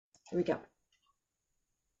Here we go.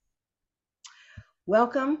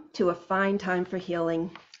 Welcome to A Fine Time for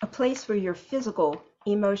Healing, a place where your physical,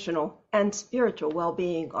 emotional, and spiritual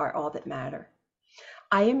well-being are all that matter.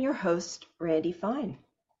 I am your host, Randy Fine.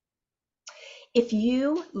 If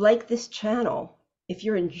you like this channel, if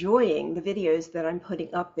you're enjoying the videos that I'm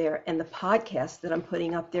putting up there and the podcast that I'm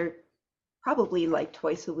putting up there probably like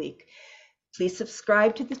twice a week, please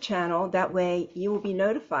subscribe to the channel. That way you will be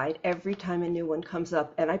notified every time a new one comes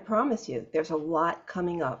up. And I promise you, there's a lot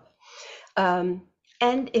coming up. And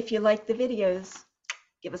if you like the videos,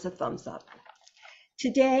 give us a thumbs up.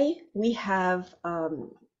 Today we have a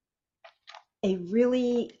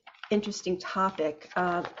really interesting topic.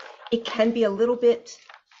 It can be a little bit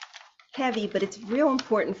heavy, but it's real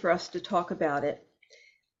important for us to talk about it.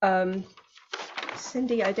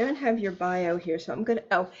 Cindy, I don't have your bio here, so I'm gonna,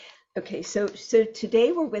 okay, so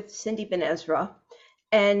today we're with Cindy Benezra,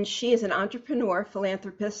 and she is an entrepreneur,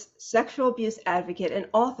 philanthropist, sexual abuse advocate, and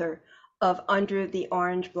author of Under the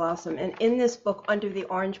Orange Blossom. And in this book, Under the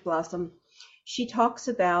Orange Blossom, she talks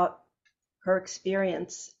about her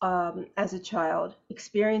experience as a child,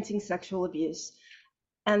 experiencing sexual abuse,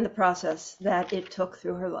 and the process that it took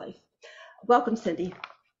through her life. Welcome, Cindy.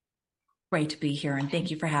 Great to be here, and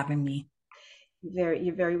thank you for having me.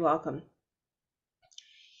 You're very welcome.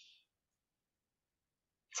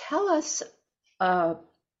 Tell us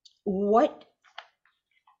what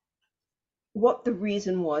the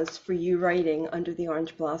reason was for you writing Under the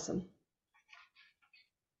Orange Blossom.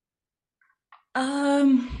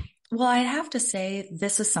 Well, I have to say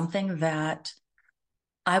this is something that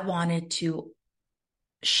I wanted to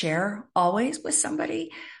share always with somebody,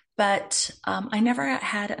 but I never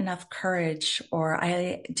had enough courage, or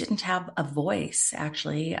I didn't have a voice,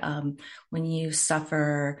 actually. When you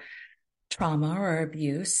suffer trauma or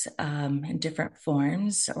abuse in different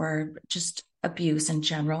forms, or just abuse in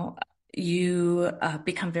general, you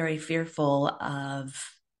become very fearful of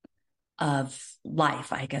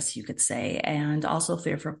life, I guess you could say, and also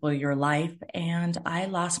fearful for your life. And I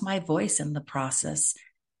lost my voice in the process.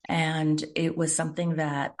 And it was something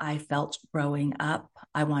that I felt growing up.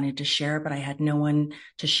 I wanted to share, but I had no one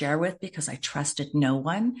to share with because I trusted no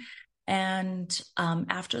one. And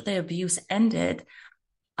after the abuse ended,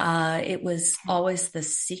 it was always the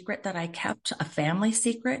secret that I kept, a family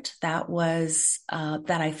secret that was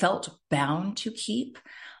that I felt bound to keep.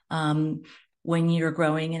 When you're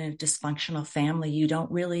growing in a dysfunctional family, you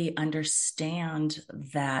don't really understand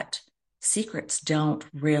that secrets don't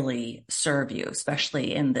really serve you,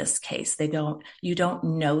 especially in this case. You don't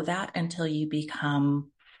know that until you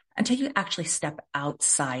actually step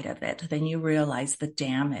outside of it. Then you realize the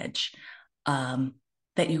damage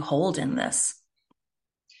that you hold in this.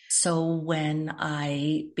 So when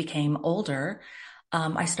I became older,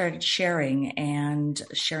 I started sharing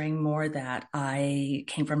more that I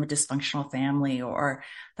came from a dysfunctional family, or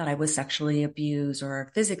that I was sexually abused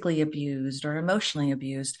or physically abused or emotionally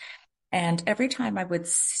abused. And every time I would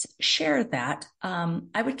share that,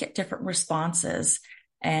 I would get different responses.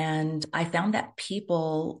 And I found that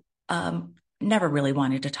people never really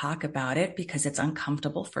wanted to talk about it because it's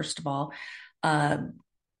uncomfortable, first of all.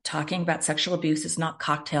 Talking about sexual abuse is not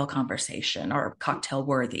cocktail conversation or cocktail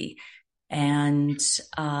worthy. And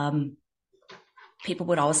people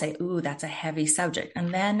would always say, ooh, that's a heavy subject.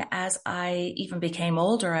 And then as I even became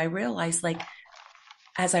older, I realized, like,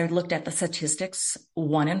 as I looked at the statistics,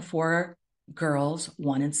 1 in 4 girls,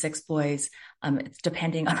 1 in 6 boys, it's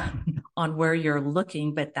depending on where you're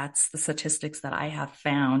looking, but that's the statistics that I have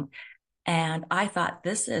found. And I thought,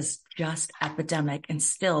 this is just epidemic. And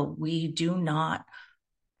still, we do not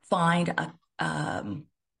find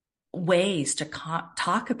ways to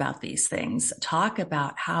talk about these things, talk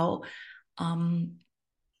about how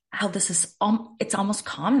this is, it's almost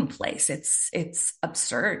commonplace. It's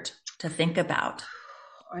absurd to think about.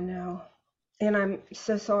 I know. And I'm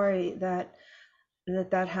so sorry that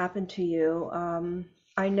happened to you.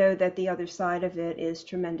 I know that the other side of it is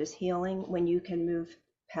tremendous healing when you can move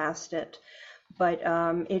past it, but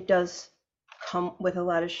it does come with a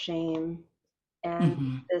lot of shame,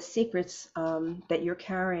 and the secrets that you're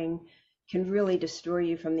carrying can really destroy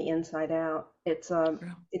you from the inside out. It's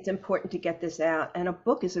important to get this out, and a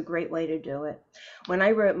book is a great way to do it. When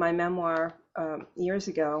I wrote my memoir years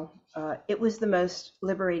ago, it was the most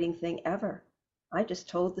liberating thing ever. I just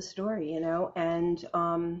told the story, and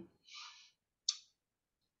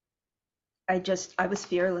I was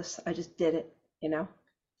fearless. I just did it,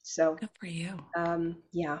 So good for you.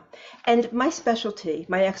 Yeah. And my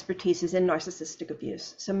expertise is in narcissistic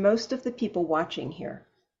abuse. So most of the people watching here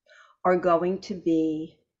are going to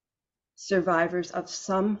be survivors of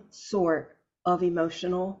some sort of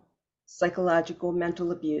emotional psychological,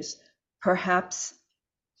 mental abuse, perhaps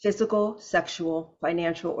physical, sexual,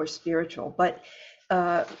 financial, or spiritual. But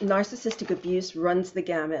narcissistic abuse runs the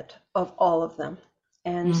gamut of all of them.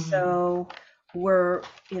 And so we're,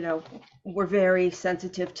 we're very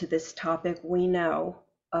sensitive to this topic. We know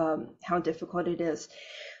how difficult it is.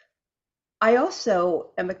 I also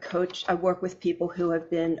am a coach. I work with people who have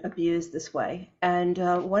been abused this way. And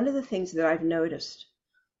one of the things that I've noticed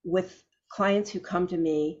with clients who come to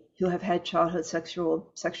me who have had childhood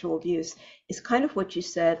sexual abuse is kind of what you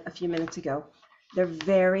said a few minutes ago. They're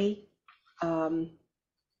very,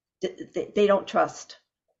 they don't trust.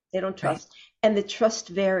 They don't trust. Right. And the trust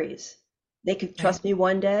varies. They could trust me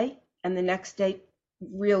one day and the next day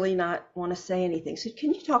really not want to say anything. So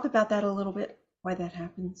can you talk about that a little bit, why that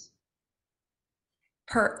happens?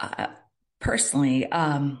 Personally,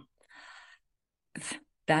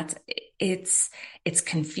 it's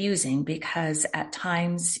confusing because at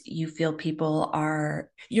times you feel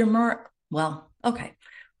okay.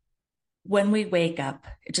 When we wake up,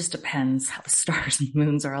 it just depends how the stars and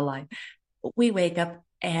moons are aligned. We wake up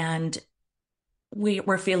and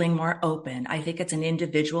we're feeling more open. I think it's an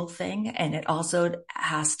individual thing, and it also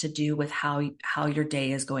has to do with how your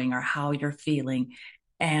day is going or how you're feeling.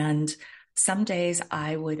 And some days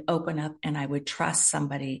I would open up and I would trust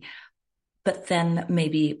somebody, but then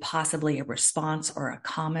maybe possibly a response or a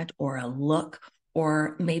comment or a look,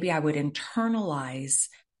 or maybe I would internalize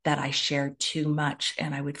that I shared too much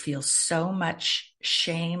and I would feel so much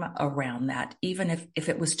shame around that, even if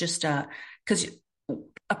it was just because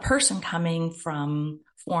a person coming from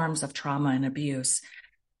forms of trauma and abuse,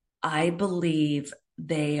 I believe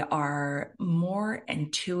they are more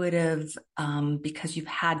intuitive because you've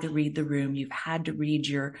had to read the room, you've had to read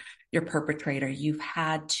your perpetrator, you've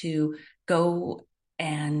had to go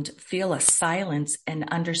and feel a silence and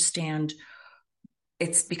understand.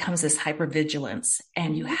 It becomes this hypervigilance,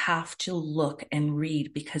 and you have to look and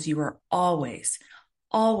read because you are always,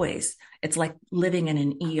 it's like living in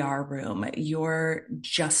an ER room. You're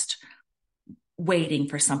just waiting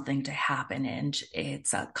for something to happen, and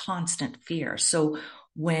it's a constant fear. So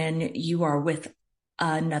when you are with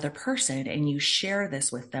another person and you share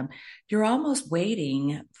this with them, you're almost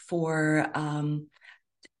waiting for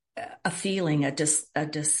a feeling,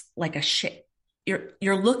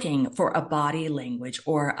 you're looking for a body language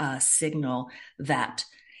or a signal that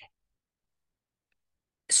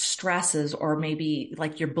stresses, or maybe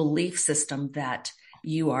like your belief system that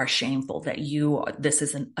you are shameful, that this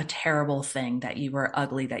is a terrible thing, that you are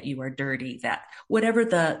ugly, that you are dirty, that whatever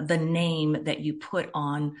the name that you put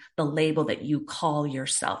on the label that you call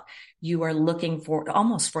yourself, you are looking for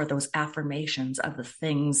almost for those affirmations of the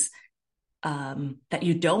things that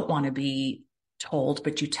you don't want to be told,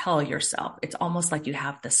 but you tell yourself. It's almost like you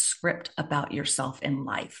have the script about yourself in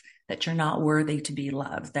life, that you're not worthy to be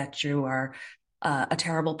loved, that you are a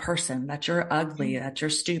terrible person, that you're ugly, that you're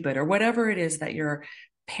stupid, or whatever it is that your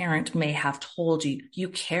parent may have told you. You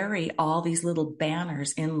carry all these little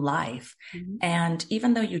banners in life. And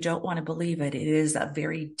even though you don't want to believe it, it is a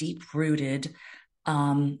very deep-rooted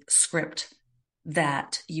script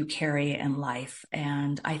that you carry in life.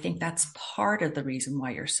 And I think that's part of the reason why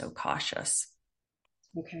you're so cautious.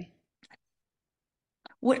 Okay.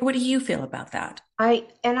 What do you feel about that? I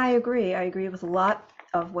agree. I agree with a lot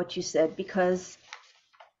of what you said, because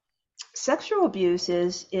sexual abuse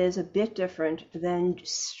is a bit different than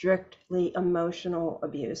strictly emotional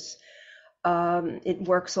abuse. It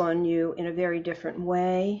works on you in a very different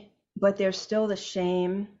way, but there's still the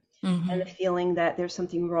shame and the feeling that there's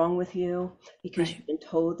something wrong with you because you've been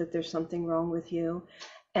told that there's something wrong with you.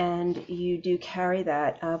 And you do carry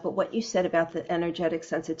that. But what you said about the energetic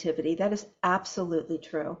sensitivity, that is absolutely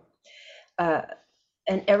true.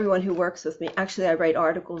 And everyone who works with me, actually, I write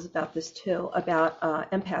articles about this too, about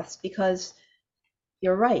empaths, because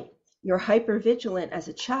you're right. You're hypervigilant as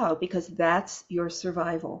a child because that's your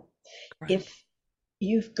survival. Right. If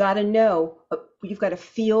you've got to know, you've got to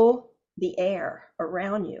feel the air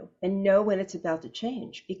around you and know when it's about to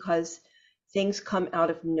change, because things come out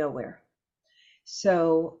of nowhere.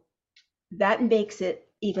 So that makes it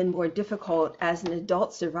even more difficult as an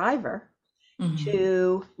adult survivor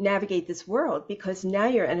to navigate this world, because now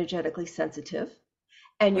you're energetically sensitive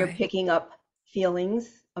and you're picking up feelings,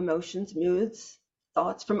 emotions, moods,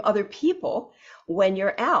 thoughts from other people when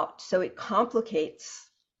you're out. So it complicates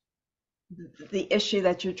the issue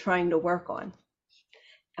that you're trying to work on.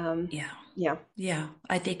 Yeah.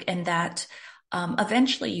 I think, and that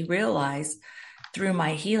eventually you realize, through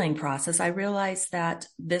my healing process, I realized that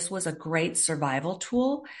this was a great survival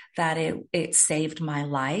tool, that it saved my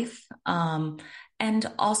life. And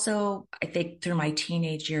also, I think through my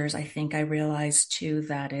teenage years, I think I realized too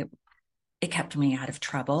that it kept me out of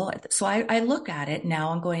trouble. So I look at it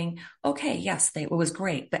now and going, okay, yes, it was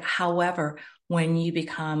great. But however, when you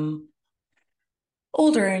become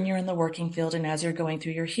older and you're in the working field, and as you're going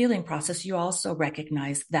through your healing process, you also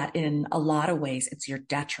recognize that in a lot of ways, it's your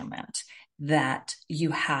detriment, that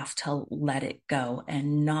you have to let it go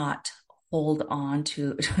and not hold on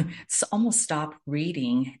to almost stop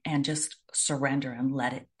reading and just surrender and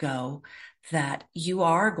let it go, that you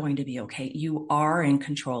are going to be okay. You are in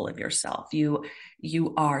control of yourself. You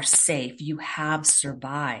are safe. You have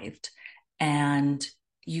survived. And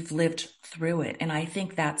you've lived through it. And I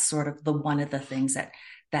think that's sort of the one of the things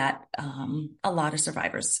that a lot of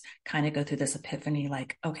survivors kind of go through this epiphany,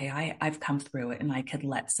 like, okay, I've come through it, and I could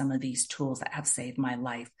let some of these tools that have saved my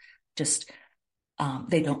life just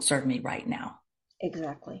they don't serve me right now.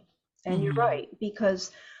 Exactly. And you're Mm-hmm. right,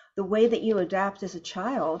 because the way that you adapt as a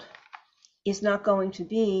child is not going to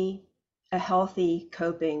be a healthy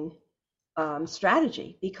coping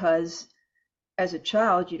strategy, because as a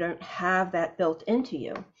child, you don't have that built into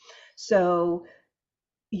you. So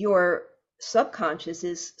your subconscious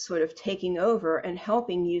is sort of taking over and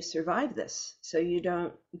helping you survive this so you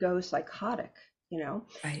don't go psychotic, you know?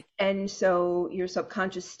 Right. And so your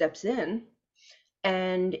subconscious steps in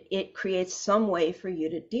and it creates some way for you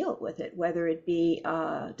to deal with it, whether it be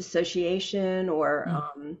dissociation or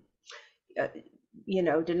uh,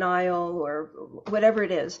 denial or whatever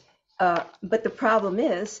it is. But the problem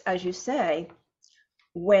is, as you say,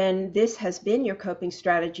 when this has been your coping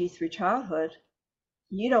strategy through childhood,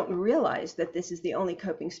 you don't realize that this is the only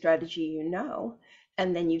coping strategy you know,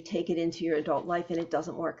 and then you take it into your adult life and it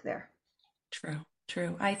doesn't work there. True.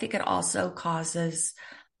 True. I think it also causes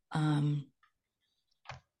um,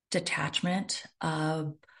 detachment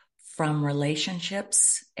from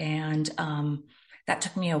relationships, and that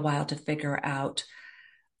took me a while to figure out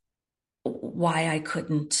why I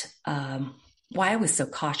couldn't, why I was so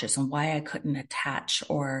cautious and why I couldn't attach,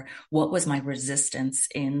 or what was my resistance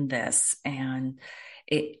in this. And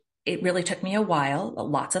it really took me a while,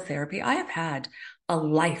 lots of therapy. I have had a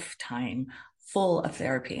lifetime full of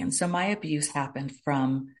therapy. And so my abuse happened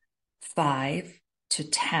from 5 to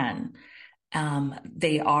 10.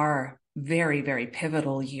 They are very, very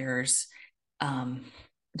pivotal years um,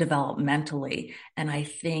 developmentally. And I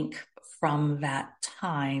think from that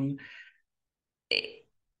time,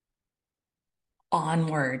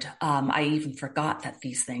 onward, I even forgot that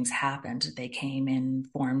these things happened. They came in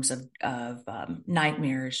forms of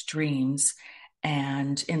nightmares, dreams.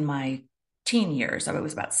 And in my teen years, I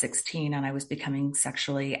was about 16 and I was becoming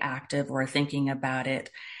sexually active or thinking about it.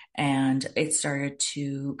 And it started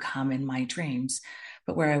to come in my dreams.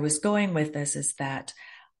 But where I was going with this is that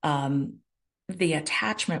um, the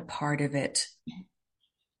attachment part of it,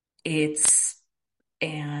 it's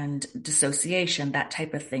and dissociation, that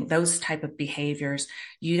type of thing, those type of behaviors,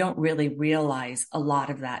 you don't really realize a lot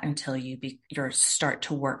of that until you start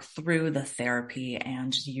to work through the therapy,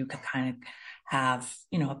 and you can kind of have,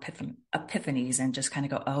 epiphanies and just kind of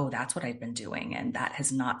go, oh, that's what I've been doing, and that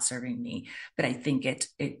has not serving me. But I think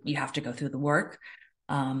you have to go through the work,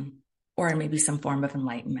 or maybe some form of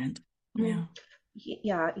enlightenment. Mm. Yeah.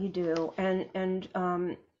 Yeah, you do. And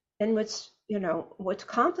what's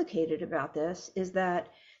complicated about this is that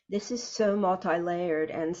this is so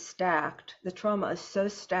multi-layered and stacked. The trauma is so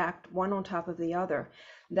stacked one on top of the other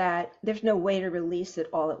that there's no way to release it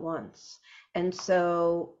all at once. And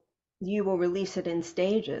so you will release it in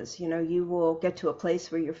stages. You will get to a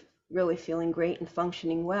place where you're really feeling great and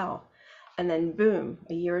functioning well. And then boom,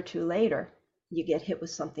 a year or two later, you get hit with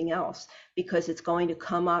something else, because it's going to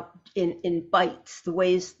come up in bites, the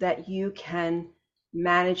ways that you can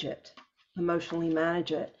manage it, emotionally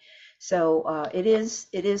manage it. So it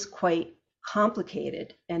is quite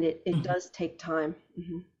complicated, and it Mhm. does take time.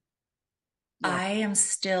 Yeah. I am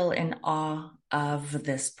still in awe of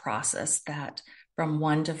this process, that from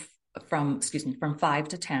one to from 5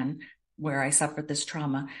 to 10, where I suffered this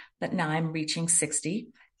trauma, that now I'm reaching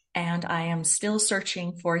 60 and I am still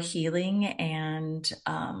searching for healing. And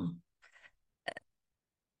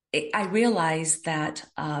I realize that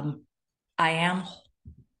I am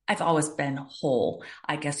I've always been whole.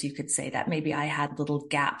 I guess you could say that. Maybe I had little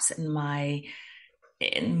gaps in my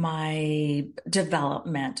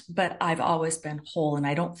development, but I've always been whole. And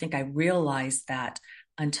I don't think I realized that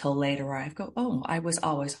until later, where I go, oh, I was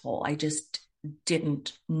always whole. I just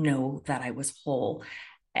didn't know that I was whole.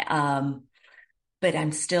 Um, but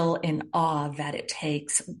I'm still in awe that it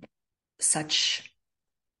takes such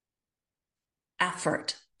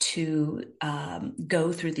effort to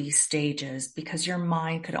go through these stages, because your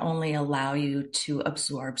mind could only allow you to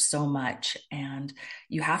absorb so much, and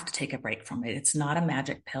you have to take a break from it. It's not a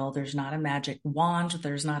magic pill. There's not a magic wand.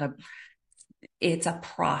 It's a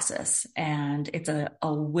process, and it's a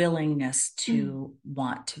willingness to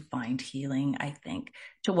want to find healing, I think,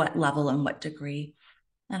 to what level and what degree.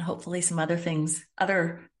 And hopefully some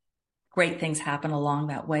other great things happen along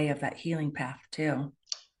that way of that healing path too.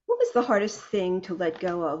 What was the hardest thing to let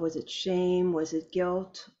go of? Was it shame? Was it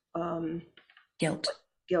guilt? Guilt.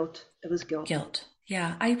 Guilt. It was guilt. Guilt.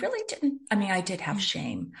 Yeah, I really didn't. I mean, I did have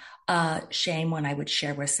shame. Shame when I would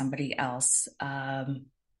share with somebody else.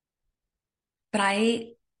 But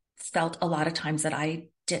I felt a lot of times that I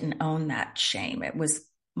didn't own that shame. It was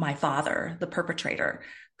my father, the perpetrator,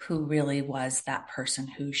 who really was that person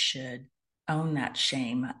who should own that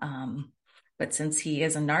shame. But since he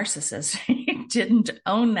is a narcissist, he didn't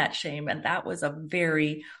own that shame. And that was a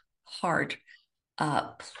very hard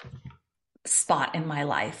spot in my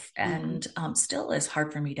life, and still is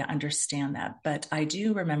hard for me to understand that. But I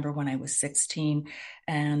do remember when I was 16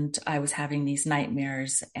 and I was having these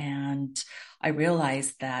nightmares, and I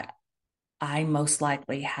realized that I most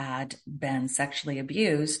likely had been sexually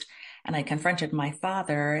abused. And I confronted my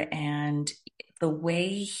father, and the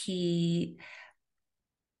way he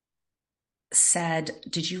said,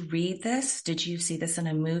 "Did you read this? Did you see this in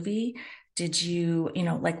a movie? Did you,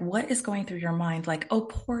 like, what is going through your mind? Like, oh,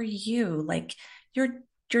 poor you. Like, you're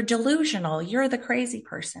delusional. You're the crazy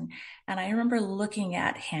person." And I remember looking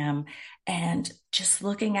at him and just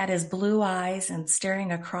looking at his blue eyes and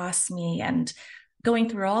staring across me and going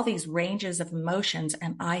through all these ranges of emotions.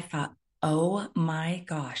 And I thought, oh my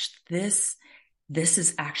gosh, this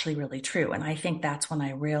is actually really true. And I think that's when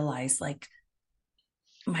I realized, like,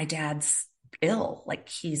 my dad's ill. Like,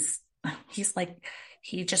 he's like,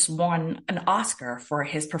 he just won an Oscar for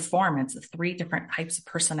his performance of 3 different types of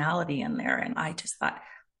personality in there. And I just thought,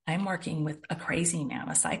 I'm working with a crazy man,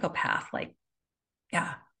 a psychopath. Like,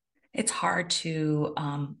 yeah, it's hard to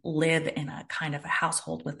live in a kind of a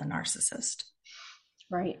household with a narcissist.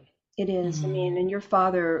 Right. It is. I mean, and your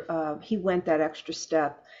father, he went that extra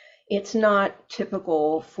step. It's not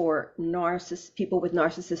typical for people with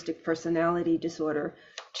narcissistic personality disorder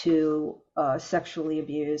to sexually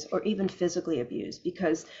abuse or even physically abuse,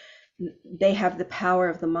 because they have the power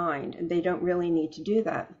of the mind and they don't really need to do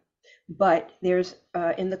that. But there's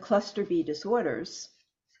in the cluster B disorders,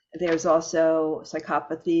 there's also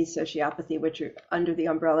psychopathy, sociopathy, which are under the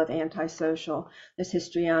umbrella of antisocial. There's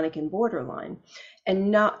histrionic and borderline.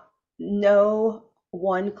 And no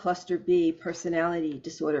one cluster B personality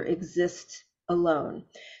disorder exists alone.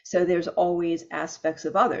 So there's always aspects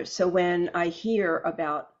of others. So when I hear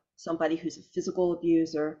about somebody who's a physical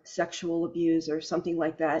abuser, sexual abuser, something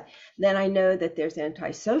like that, then I know that there's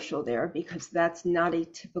antisocial there, because that's not a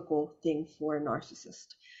typical thing for a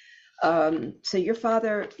narcissist. So your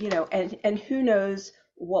father, and who knows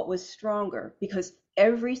what was stronger, because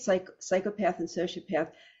every psychopath and sociopath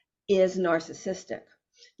is narcissistic.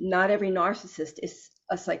 Not every narcissist is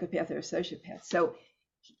a psychopath or a sociopath. So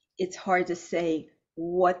it's hard to say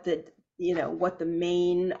what the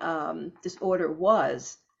main disorder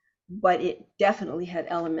was, but it definitely had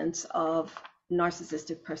elements of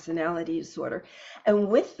narcissistic personality disorder. And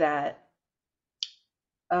with that,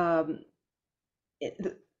 the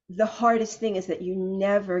hardest thing is that you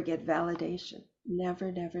never get validation.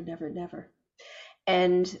 Never, never, never, never.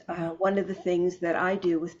 And one of the things that I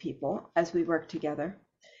do with people as we work together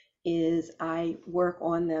is I work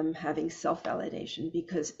on them having self-validation,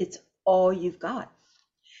 because it's all you've got.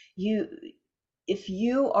 If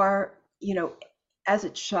you are, as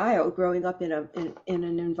a child growing up in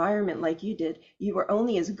an environment like you did, you were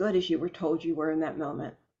only as good as you were told you were in that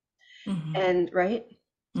moment. And right.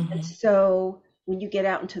 And so when you get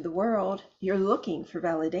out into the world, you're looking for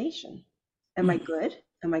validation. Am I good?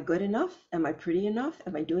 Am I good enough? Am I pretty enough?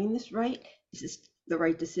 Am I doing this right? Is this the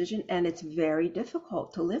right decision? And it's very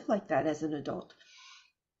difficult to live like that as an adult.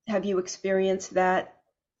 Have you experienced that,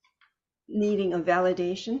 needing a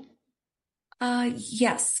validation?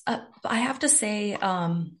 Yes. I have to say,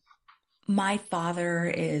 my father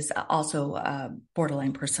is also a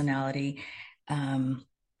borderline personality.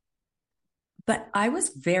 But I was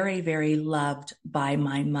very, very loved by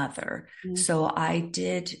my mother. So I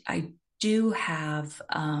do have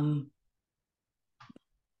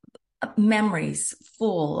memories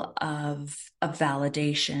full of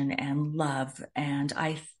validation and love. And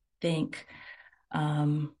I think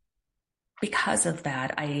because of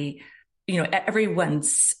that,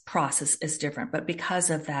 everyone's process is different, but because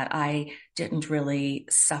of that, I didn't really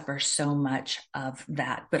suffer so much of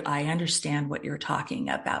that. But I understand what you're talking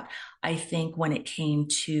about. I think when it came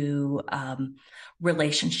to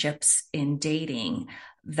relationships in dating,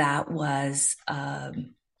 that was a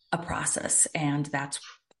process. And that's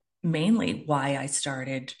mainly why I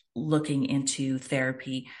started looking into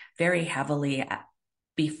therapy very heavily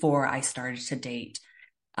before I started to date.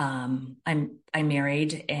 I'm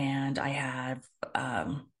married and I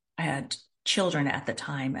had children at the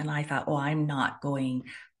time, and I thought, well, I'm not going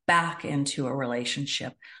back into a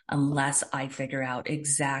relationship unless I figure out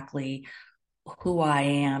exactly who I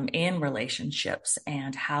am in relationships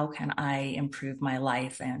and how can I improve my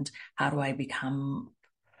life and how do I become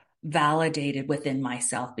validated within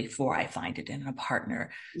myself before I find it in a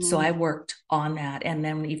partner. So I worked on that. And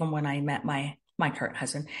then even when I met my current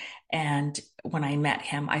husband, and when I met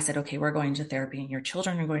him, I said, okay, we're going to therapy and your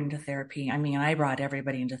children are going to therapy. I mean, I brought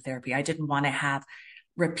everybody into therapy. I didn't want to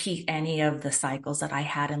repeat any of the cycles that I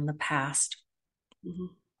had in the past. Mm-hmm.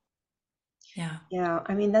 Yeah. Yeah,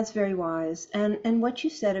 I mean, that's very wise. And what you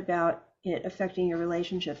said about it affecting your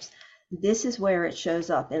relationships, this is where it shows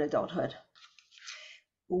up in adulthood.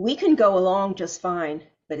 We can go along just fine,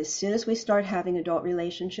 but as soon as we start having adult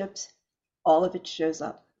relationships, all of it shows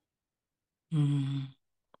up.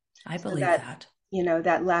 I So believe that, that.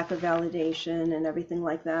 that lack of validation and everything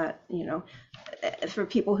like that, for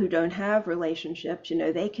people who don't have relationships,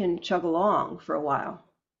 they can chug along for a while.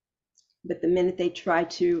 But the minute they try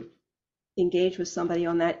to engage with somebody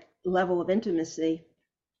on that level of intimacy,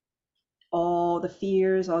 all the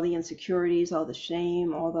fears, all the insecurities, all the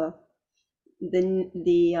shame, all the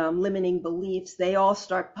limiting beliefs, they all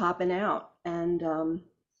start popping out, and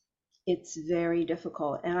it's very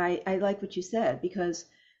difficult. And I like what you said, because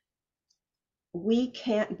we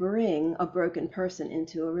can't bring a broken person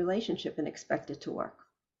into a relationship and expect it to work.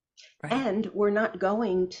 Right. And we're not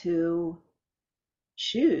going to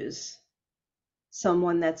choose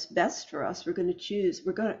someone that's best for us. We're going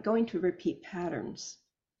to repeat patterns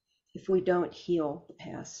if we don't heal the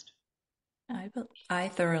past. I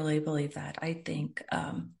thoroughly believe that. I think,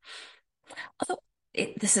 although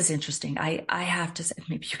this is interesting, I have to say,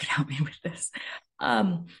 maybe you can help me with this.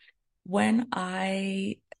 Um, when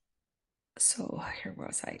so here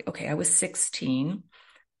was I? Okay, I was 16.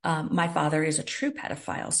 My father is a true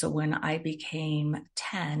pedophile. So when I became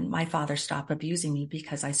 10, my father stopped abusing me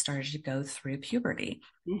because I started to go through puberty.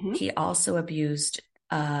 Mm-hmm. He also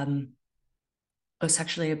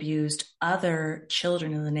sexually abused other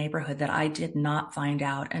children in the neighborhood that I did not find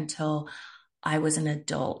out until I was an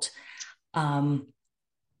adult. Um,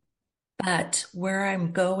 but where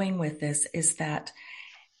I'm going with this is that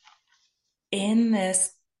in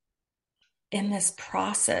this in this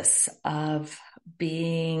process of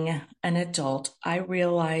being an adult, I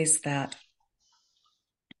realized that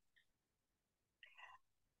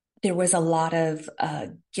there was a lot of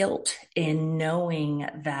guilt in knowing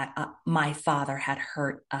that my father had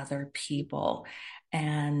hurt other people.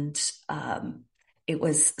 And it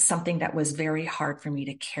was something that was very hard for me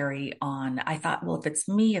to carry on. I thought, well, if it's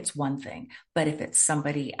me, it's one thing. But if it's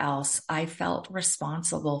somebody else, I felt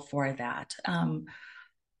responsible for that.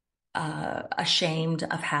 Ashamed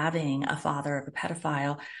of having a father of a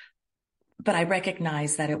pedophile. But I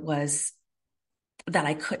recognized that it was that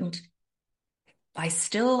I couldn't I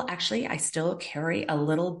still carry a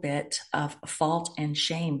little bit of fault and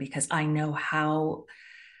shame because I know how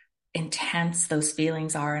intense those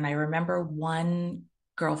feelings are. And I remember one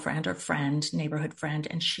girlfriend or friend, neighborhood friend,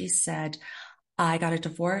 and she said, I got a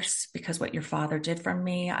divorce because what your father did for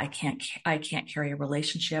me, I can't carry a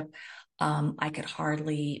relationship. I could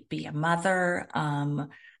hardly be a mother.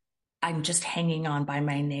 I'm just hanging on by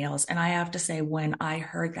my nails. And I have to say, when I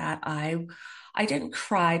heard that, I didn't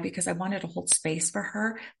cry because I wanted to hold space for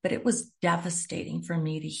her, but it was devastating for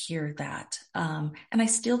me to hear that. And I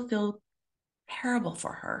still feel terrible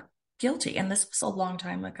for her, guilty. And this was a long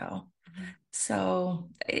time ago. So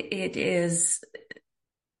it is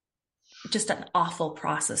just an awful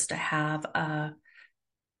process to have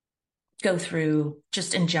go through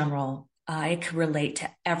just in general. I could relate to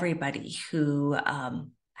everybody who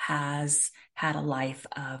has had a life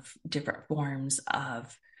of different forms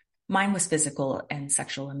of, mine was physical and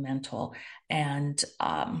sexual and mental and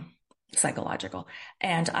psychological.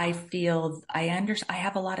 And I feel I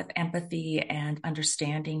have a lot of empathy and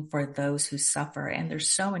understanding for those who suffer. And there's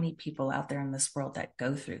so many people out there in this world that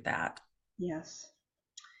go through that. Yes.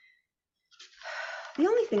 The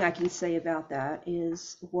only thing I can say about that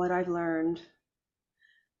is what I've learned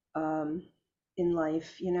in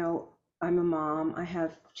life. I'm a mom. I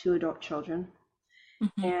have two adult children,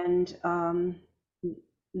 Mm-hmm. And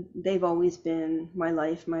they've always been my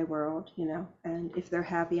life, my world, and if they're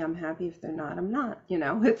happy, I'm happy. If they're not, I'm not,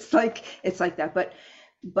 it's like that.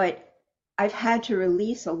 But I've had to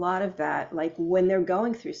release a lot of that. Like when they're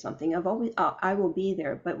going through something, I will be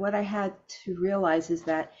there. But what I had to realize is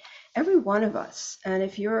that every one of us, and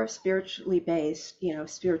if you're a spiritually based,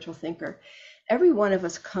 spiritual thinker, every one of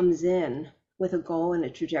us comes in with a goal and a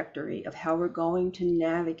trajectory of how we're going to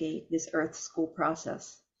navigate this earth school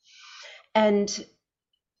process. And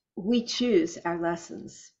we choose our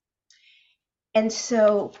lessons. And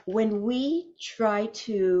so when we try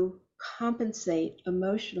to compensate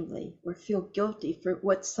emotionally or feel guilty for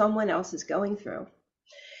what someone else is going through,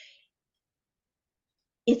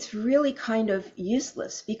 it's really kind of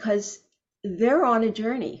useless because they're on a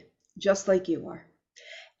journey just like you are.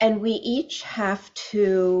 And we each have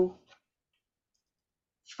to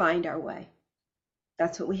find our way.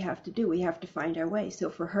 That's what we have to do. We have to find our way. So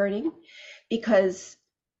if we're hurting, because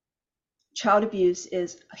child abuse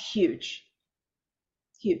is huge,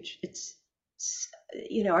 huge.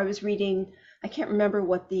 I was reading, I can't remember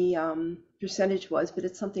what the percentage was, but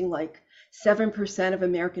it's something like 7% of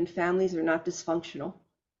American families are not dysfunctional.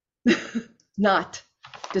 Not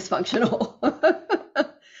dysfunctional.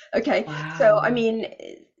 Okay. So, I Wow. mean,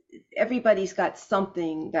 everybody's got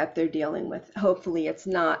something that they're dealing with. Hopefully, it's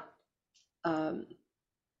not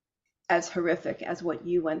as horrific as what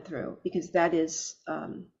you went through, because that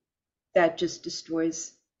just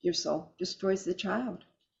destroys your soul, destroys the child.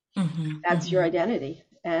 Mm-hmm. That's your Mm-hmm. identity.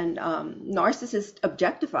 And narcissists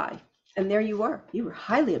objectify. And there you were. You were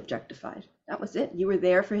highly objectified. That was it. You were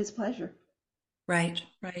there for his pleasure. Right,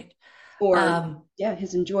 right. Or, Um, yeah,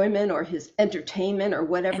 his enjoyment or his entertainment or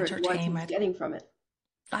whatever it was he was Entertainment. getting from it.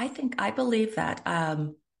 I believe that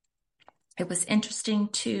it was interesting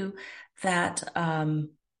too that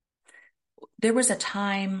there was a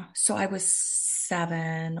time, so I was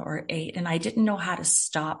 7 or 8, and I didn't know how to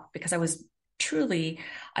stop because I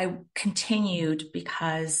continued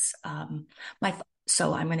because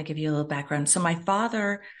so I'm going to give you a little background. So my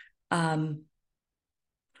father, um,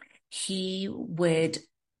 he would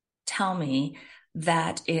tell me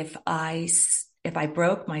that if I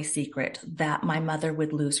broke my secret, that my mother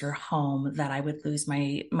would lose her home, that I would lose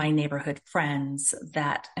my neighborhood friends,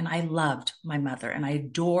 and I loved my mother and I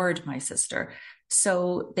adored my sister.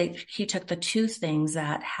 So he took the two things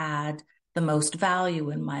that had the most value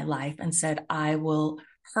in my life and said, I will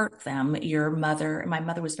hurt them. My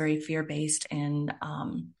mother was very fear-based and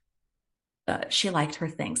she liked her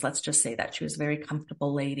things. Let's just say that she was a very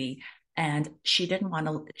comfortable lady and she didn't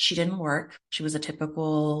work. She was a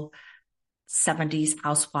typical 70s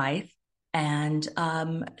housewife. And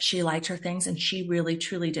she liked her things. And she really,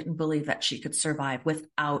 truly didn't believe that she could survive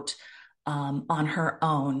without on her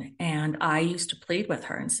own. And I used to plead with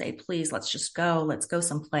her and say, please, let's just go. Let's go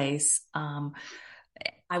someplace.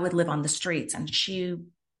 I would live on the streets. And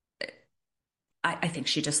I think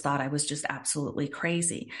she just thought I was just absolutely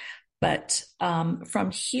crazy. But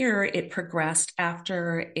from here, it progressed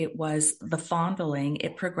after it was the fondling,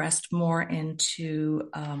 it progressed more into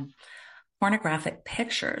pornographic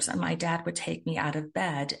pictures. And my dad would take me out of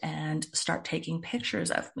bed and start taking pictures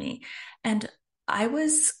of me. And I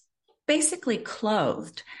was basically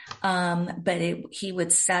clothed, but he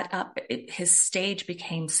would set up, his stage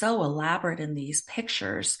became so elaborate in these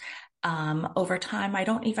pictures. Over time, I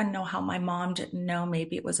don't even know how my mom didn't know.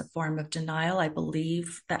 Maybe it was a form of denial. I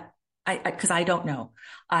believe that because I don't know.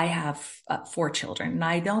 I have 4 children, and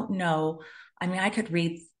I don't know. I mean, I could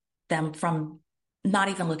read them from not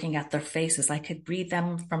even looking at their faces. I could read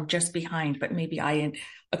them from just behind, but maybe I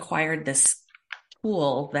acquired this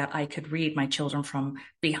tool that I could read my children from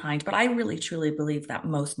behind. But I really truly believe that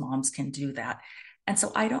most moms can do that. And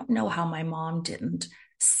so I don't know how my mom didn't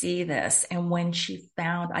see this. And when she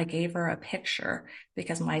found, I gave her a picture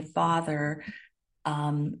because my father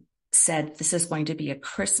said, this is going to be a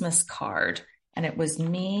Christmas card. And it was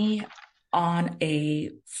me on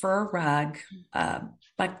a fur rug,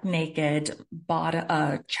 buck naked,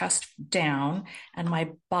 chest down, and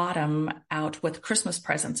my bottom out with Christmas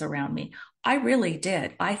presents around me. I really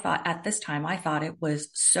did. At this time, I thought it was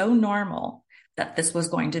so normal that this was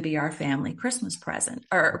going to be our family Christmas present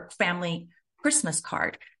or family Christmas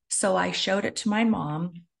card. So I showed it to my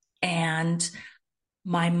mom, and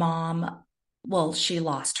my mom, well, she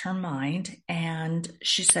lost her mind and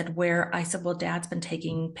she said, I said, well, Dad's been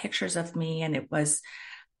taking pictures of me. And it was,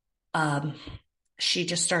 she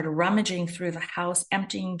just started rummaging through the house,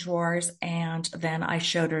 emptying drawers. And then I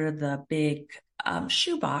showed her the big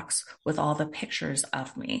shoebox with all the pictures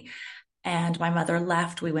of me. And my mother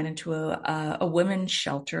left. We went into a women's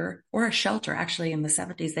shelter, or a shelter actually in the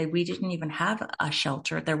 70s. We didn't even have a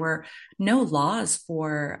shelter. There were no laws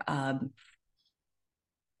for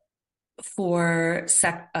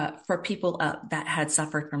people that had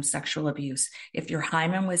suffered from sexual abuse. If your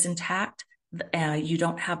hymen was intact, you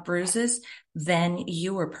don't have bruises, then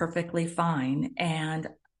you were perfectly fine. And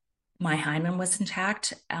my hymen was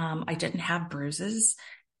intact. I didn't have bruises,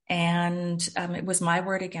 and it was my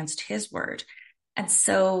word against his word. And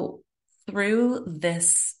so through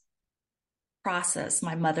this process,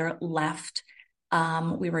 my mother left.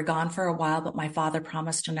 We were gone for a while, but my father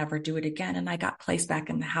promised to never do it again. And I got placed back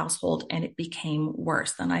in the household, and it became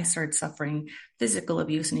worse. Then I started suffering physical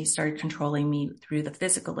abuse, and he started controlling me through the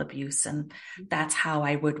physical abuse. And that's how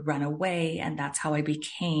I would run away. And that's how I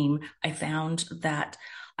found that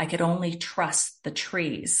I could only trust the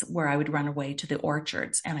trees where I would run away to the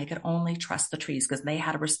orchards. And I could only trust the trees because they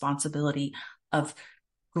had a responsibility of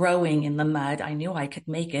growing in the mud. I knew I could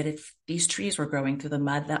make it if these trees were growing through the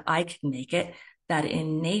mud, that I could make it, that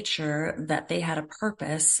in nature, that they had a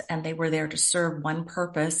purpose and they were there to serve one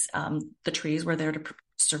purpose. The trees were there to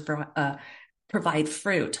provide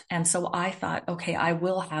fruit. And so I thought, okay, I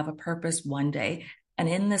will have a purpose one day. And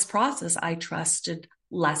in this process, I trusted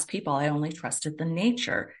less people. I only trusted the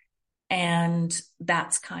nature. And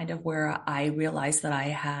that's kind of where I realized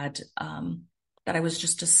that that I was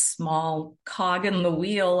just a small cog in the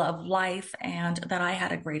wheel of life, and that I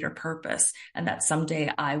had a greater purpose, and that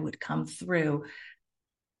someday I would come through.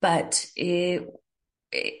 But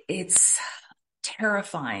it's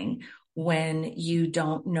terrifying when you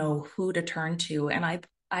don't know who to turn to. And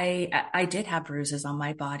I did have bruises on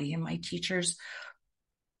my body, and my teachers,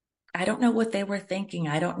 I don't know what they were thinking.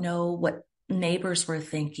 I don't know what neighbors were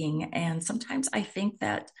thinking. And sometimes I think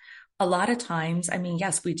that a lot of times, I mean,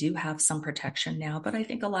 yes, we do have some protection now, but I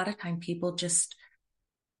think a lot of time people just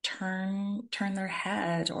turn their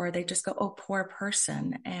head, or they just go, "Oh, poor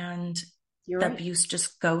person." And You're the right. abuse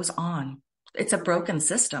just goes on. It's a broken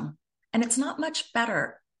system, and it's not much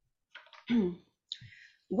better.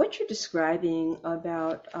 What you're describing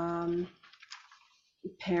about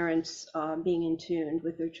parents being in tune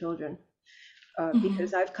with their children,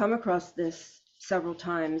 because Mhm. I've come across this several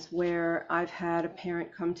times where I've had a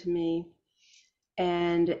parent come to me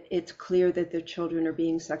and it's clear that their children are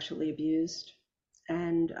being sexually abused.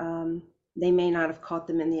 And they may not have caught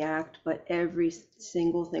them in the act, but every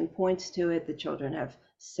single thing points to it. The children have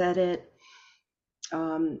said it.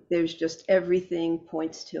 There's just everything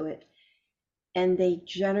points to it. And they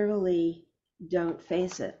generally don't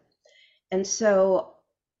face it. And so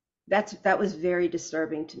that was very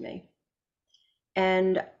disturbing to me.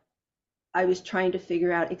 And I was trying to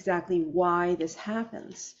figure out exactly why this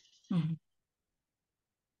happens. Mhm.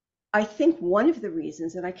 I think one of the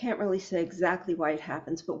reasons, and I can't really say exactly why it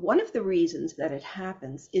happens, but one of the reasons that it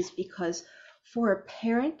happens is because for a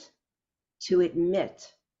parent to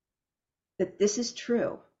admit that this is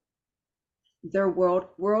true, their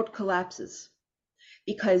world collapses,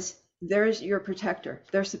 because there's your protector.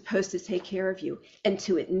 They're supposed to take care of you. And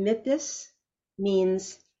to admit this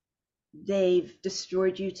means they've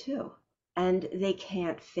destroyed you too. And they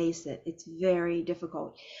can't face it. It's very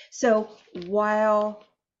difficult. So while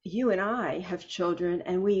you and I have children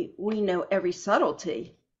and we know every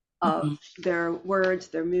subtlety of Mhm. their words,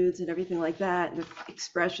 their moods, and everything like that, and the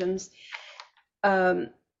expressions,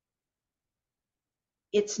 um,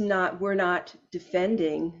 we're not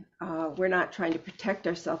defending, we're not trying to protect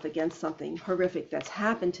ourselves against something horrific that's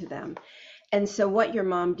happened to them. And so what your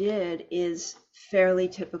mom did is fairly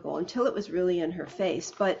typical until it was really in her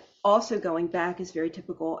face, but also going back is very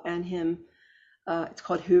typical. And it's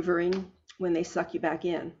called hoovering, when they suck you back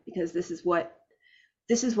in, because this is what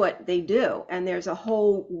they do. And there's a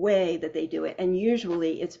whole way that they do it. And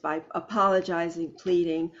usually it's by apologizing,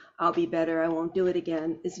 pleading, I'll be better, I won't do it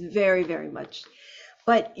again. It's very, very much.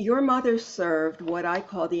 But your mother served what I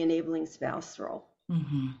call the enabling spouse role.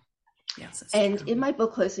 Mhm. Yes, it's And true. in my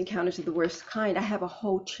book, Close Encounters of the Worst Kind, I have a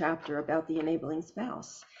whole chapter about the enabling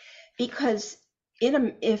spouse. Because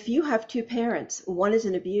if you have two parents, one is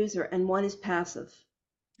an abuser and one is passive,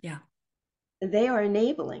 Yeah. they are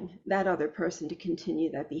enabling that other person to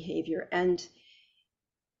continue that behavior. And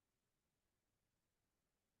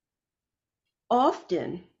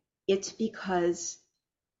often it's because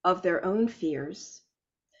of their own fears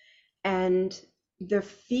and their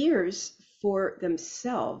fears for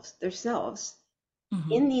themselves in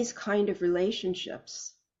Mhm. these kind of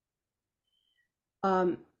relationships.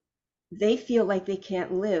 Um, they feel like they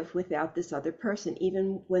can't live without this other person,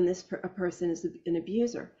 even when a person is an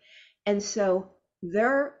abuser. And so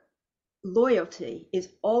their loyalty is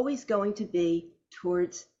always going to be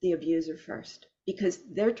towards the abuser first, because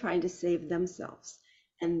they're trying to save themselves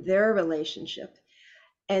and their relationship.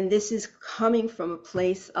 And this is coming from a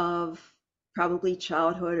place of probably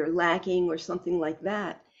childhood or lacking or something like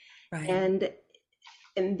that. Right. And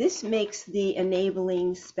and this makes the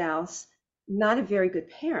enabling spouse not a very good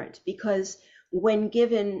parent, because when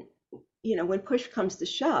given, when push comes to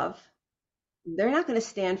shove, they're not going to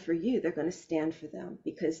stand for you. They're going to stand for them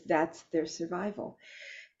because that's their survival.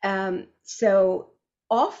 So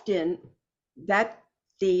often that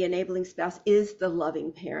the enabling spouse is the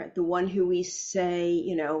loving parent, the one who we say,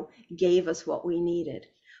 gave us what we needed.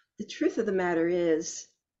 The truth of the matter is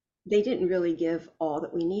they didn't really give all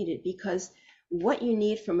that we needed, because what you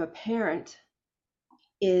need from a parent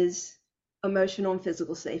is emotional and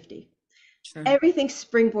physical safety. Sure. Everything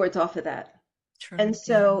springboards off of that. True. And Yeah.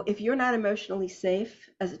 so if you're not emotionally safe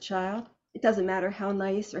as a child, it doesn't matter how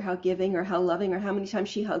nice or how giving or how loving or how many times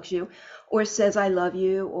she hugs you or says, I love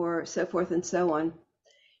you, or so forth and so on.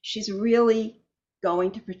 She's really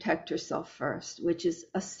going to protect herself first, which is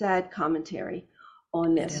a sad commentary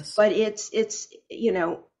on It this. is. But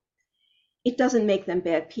it doesn't make them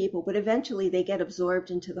bad people, but eventually they get absorbed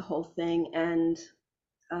into the whole thing,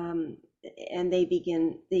 um, and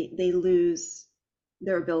they lose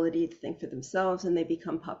their ability to think for themselves, and they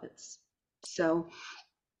become puppets. So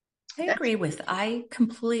that's I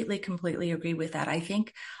completely agree with that. I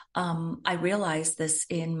think I realized this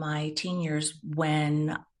in my teen years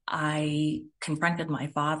when I confronted my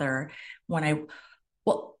father when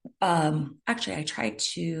actually I tried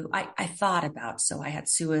to, I thought about, so I had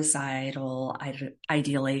suicidal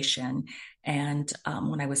ideation. And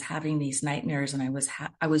when I was having these nightmares and I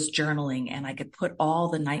was journaling and I could put all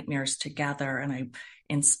the nightmares together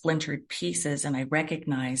in splintered pieces. And I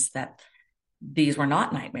recognized that these were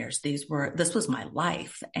not nightmares. This was my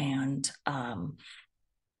life. And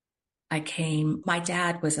my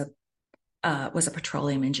dad was a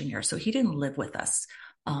petroleum engineer, so he didn't live with us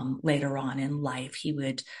later on in life. He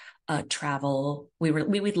would travel. We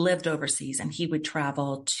lived overseas, and he would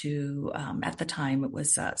travel to at the time it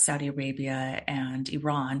was Saudi Arabia and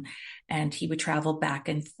Iran, and he would travel back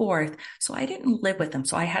and forth. So I didn't live with him,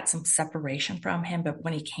 so I had some separation from him. But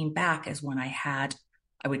when he came back, is when I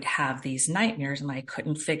would have these nightmares, and I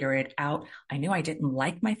couldn't figure it out. I knew I didn't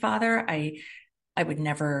like my father. I would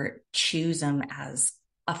never choose him as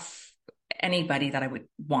anybody that I would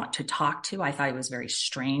want to talk to. I thought he was very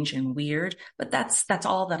strange and weird, but that's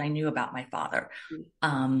all that I knew about my father.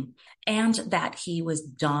 And that he was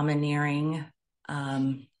domineering.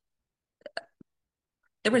 There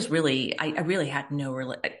was really, I really had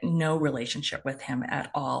no relationship with him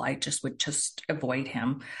at all. I would just avoid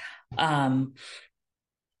him.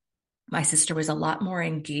 My sister was a lot more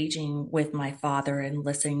engaging with my father and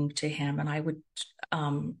listening to him. And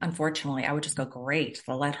unfortunately, I would just go, great,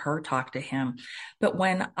 I'll let her talk to him. But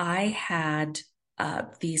when I had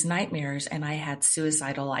these nightmares and I had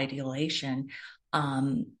suicidal ideation,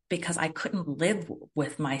 because I couldn't live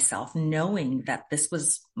with myself knowing that this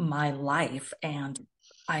was my life and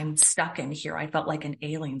I'm stuck in here. I felt like an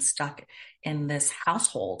alien stuck in this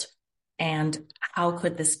household. And how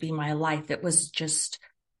could this be my life? It was just,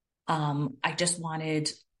 I just wanted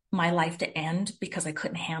my life to end because I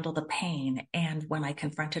couldn't handle the pain. And when I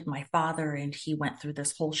confronted my father and he went through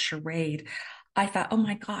this whole charade, I thought, oh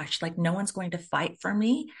my gosh, like no one's going to fight for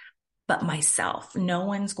me but myself. No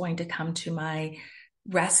one's going to come to my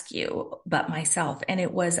rescue but myself. And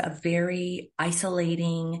it was a very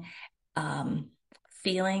isolating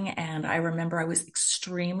feeling. And I remember I was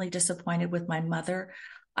extremely disappointed with my mother.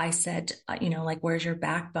 I said, like, where's your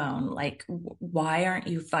backbone? Like, why aren't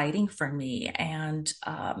you fighting for me? And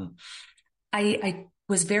I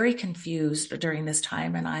was very confused during this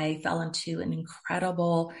time, and I fell into an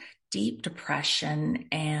incredible deep depression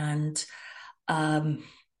and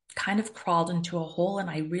kind of crawled into a hole. And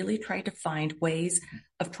I really tried to find ways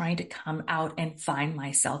of trying to come out and find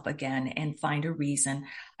myself again and find a reason.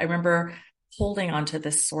 I remember holding on to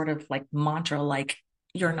this sort of like mantra, like,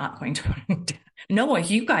 you're not going to win. No,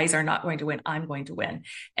 you guys are not going to win. I'm going to win.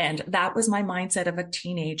 And that was my mindset of a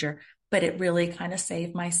teenager, but it really kind of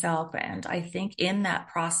saved myself. And I think in that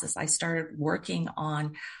process, I started working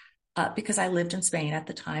on because I lived in Spain at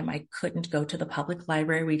the time, I couldn't go to the public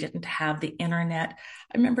library. We didn't have the internet.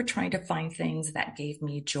 I remember trying to find things that gave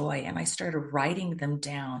me joy, and I started writing them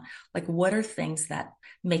down. Like, what are things that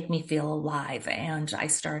make me feel alive? And I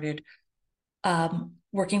started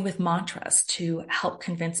working with mantras to help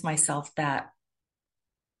convince myself that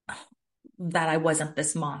that I wasn't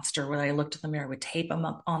this monster. When I looked in the mirror, I would tape them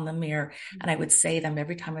up on the mirror and I would say them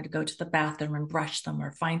every time I'd go to the bathroom and brush them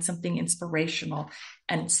or find something inspirational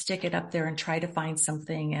and stick it up there and try to find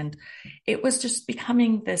something. And it was just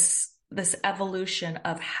becoming this evolution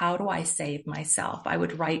of how do I save myself? I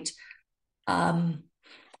would write,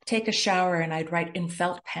 take a shower and I'd write in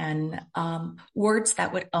felt pen words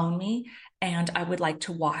that would own me, and I would like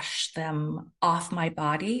to wash them off my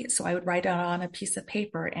body. So I would write it on a piece of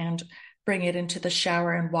paper and bring it into the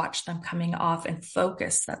shower and watch them coming off and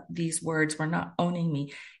focus that these words were not owning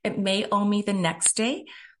me. It may own me the next day,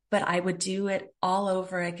 but I would do it all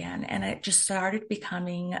over again. And it just started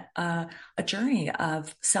becoming a journey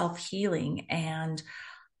of self-healing. And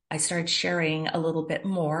I started sharing a little bit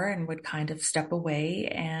more and would kind of step away.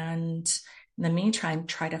 And in the meantime,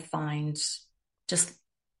 try to find, just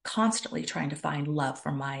constantly trying to find love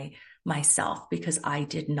for myself, because I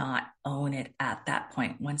did not own it at that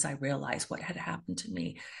point. Once I realized what had happened to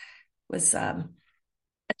me, it was a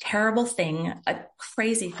terrible thing, a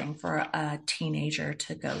crazy thing for a teenager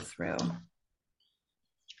to go through.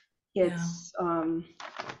 It's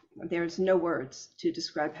there's no words to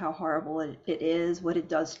describe how horrible it is, what it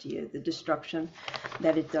does to you, the destruction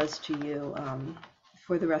that it does to you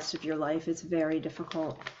for the rest of your life. It's very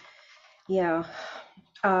difficult. Yeah.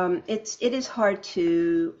 It is hard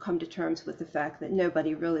to come to terms with the fact that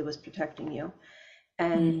nobody really was protecting you.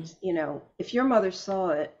 And, you know, if your mother saw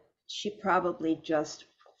it, she probably just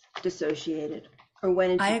dissociated or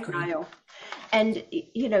went into denial. And,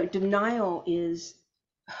 you know, denial is,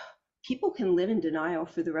 people can live in denial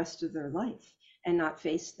for the rest of their life and not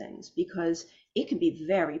face things, because it can be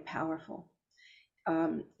very powerful.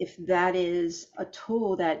 If that is a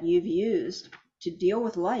tool that you've used to deal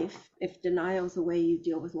with life, if denial is the way you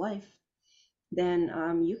deal with life, then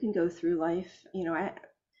you can go through life. You know, I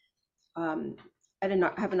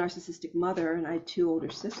have a narcissistic mother, and I had two older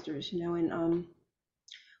sisters, you know, and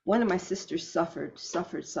one of my sisters suffered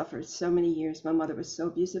so many years. My mother was so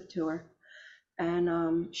abusive to her.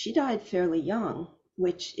 And she died fairly young,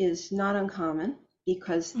 which is not uncommon,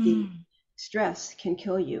 because the stress can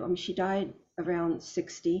kill you. I mean, she died around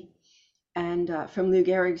 60 and from Lou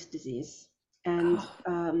Gehrig's disease. And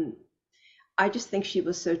I just think she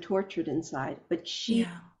was so tortured inside. But she,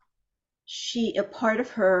 a part of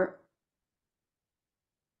her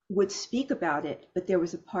would speak about it, but there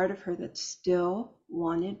was a part of her that still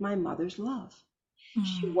wanted my mother's love.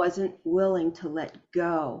 She wasn't willing to let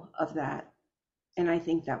go of that. And I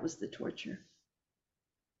think that was the torture.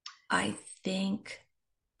 I think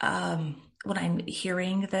when I'm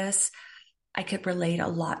hearing this, I could relate a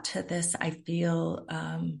lot to this. I feel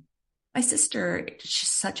my sister, she's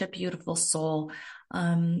such a beautiful soul.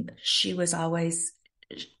 She was always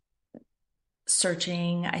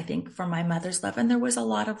searching, I think, for my mother's love. And there was a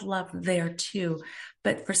lot of love there too.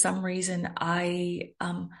 But for some reason, I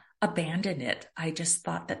abandoned it. I just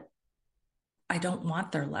thought that I don't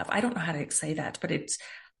want their love. I don't know how to say that, but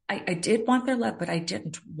I did want their love, but I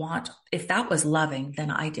didn't want, if that was loving, then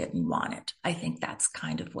I didn't want it. I think that's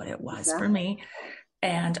kind of what it was for me.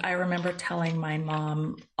 And I remember telling my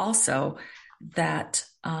mom also that,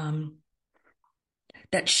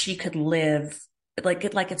 that she could live like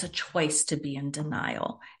it's a choice to be in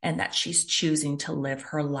denial, and that she's choosing to live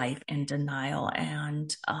her life in denial.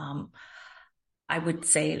 And, I would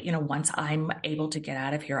say, you know, once I'm able to get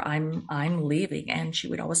out of here, I'm leaving. And she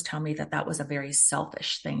would always tell me that that was a very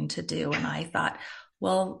selfish thing to do. And I thought,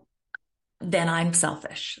 well, then I'm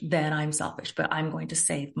selfish, but I'm going to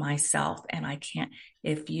save myself. And I can't,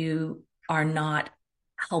 if you are not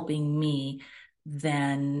helping me,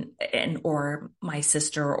 then, or my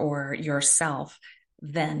sister or yourself,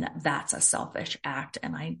 then that's a selfish act.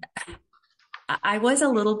 And I was a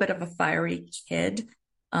little bit of a fiery kid.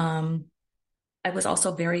 I was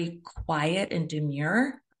also very quiet and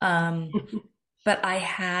demure, but I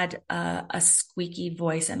had a squeaky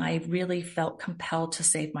voice, and I really felt compelled to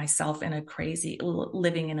save myself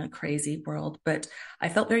living in a crazy world. But I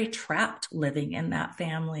felt very trapped living in that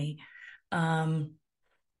family. And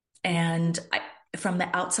from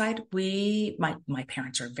the outside, my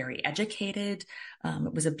parents are very educated.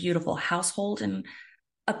 It was a beautiful household, and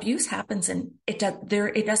abuse happens, and it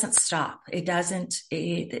doesn't stop.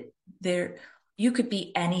 You could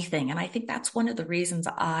be anything. And I think that's one of the reasons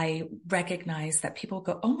I recognize that people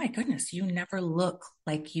go, oh my goodness, you never look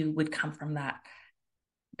like you would come from that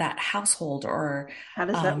household. Or how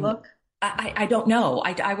does that look? I don't know.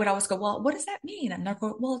 I would always go, well, what does that mean? And they'll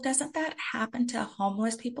go, well, doesn't that happen to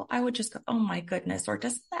homeless people? I would just go, oh my goodness. Or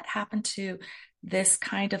doesn't that happen to this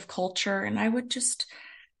kind of culture? And I would just,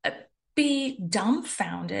 be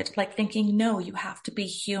dumbfounded, like thinking, no, you have to be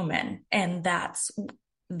human. And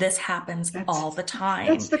this happens That's all the that's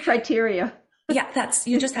time. the criteria. Yeah,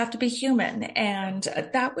 you just have to be human. And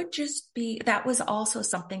that was also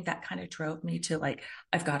something that kind of drove me to like,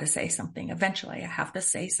 I've got to say something. Eventually I have to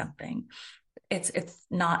say something. It's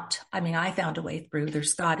not, I mean, I found a way through.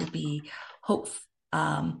 There's got to be hope,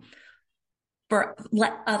 um, for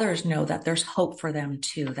let others know that there's hope for them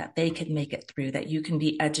too, that they can make it through, that you can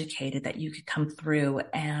be educated, that you could come through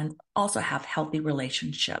and also have healthy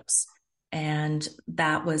relationships. And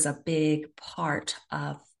that was a big part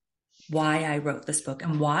of why I wrote this book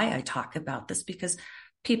and why I talk about this, because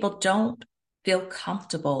people don't feel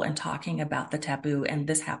comfortable in talking about the taboo. And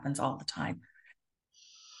this happens all the time.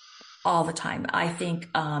 All the time. I think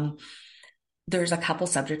there's a couple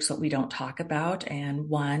subjects that we don't talk about. And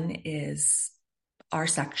one is our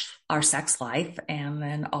sex life. And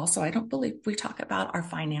then also, I don't believe we talk about our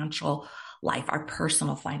financial life, our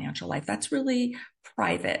personal financial life. That's really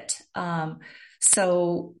private.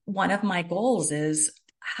 So one of my goals is,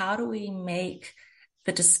 how do we make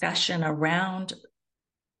the discussion around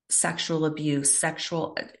sexual abuse,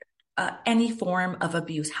 any form of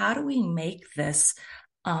abuse, how do we make this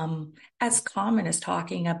as common as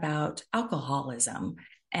talking about alcoholism,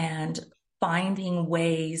 and finding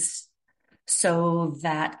ways so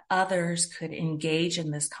that others could engage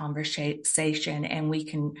in this conversation and we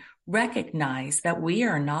can recognize that we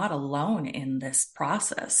are not alone in this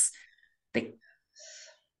process.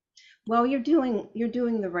 Well, you're doing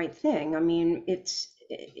the right thing. I mean,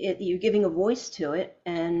 you're giving a voice to it,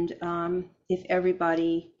 and if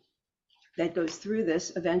everybody that goes through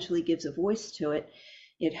this eventually gives a voice to it,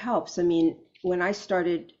 it helps. I mean, when I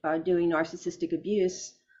started doing narcissistic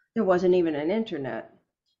abuse, there wasn't even an internet.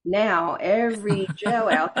 Now every Joe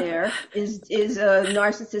out there is a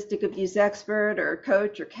narcissistic abuse expert or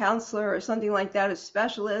coach or counselor or something like that, a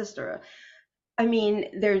specialist I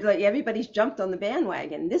mean, there's like everybody's jumped on the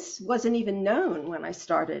bandwagon. This wasn't even known when I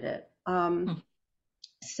started it.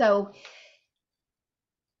 So,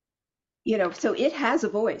 so it has a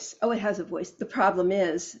voice. Oh, it has a voice. The problem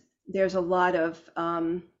is there's a lot of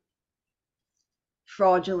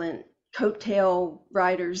fraudulent coattail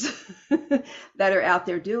riders that are out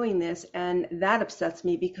there doing this. And that upsets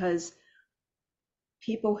me because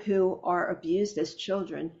people who are abused as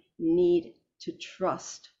children need to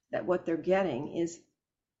trust that what they're getting is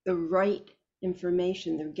the right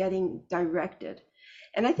information. They're getting directed.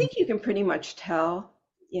 And I think you can pretty much tell,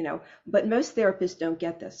 but most therapists don't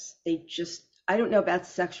get this. I don't know about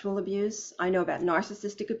sexual abuse. I know about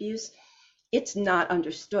narcissistic abuse. It's not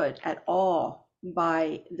understood at all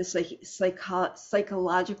by the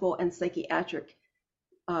psychological and psychiatric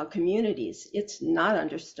communities. It's not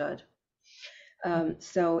understood.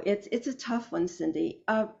 So it's a tough one, Cindy.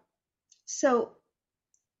 So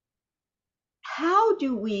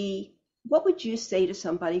what would you say to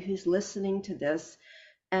somebody who's listening to this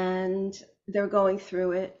and they're going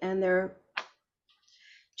through it and they're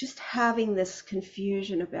just having this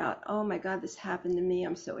confusion about, oh my God, this happened to me,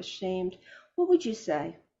 I'm so ashamed. What would you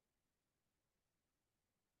say?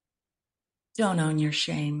 Don't own your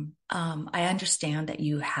shame. I understand that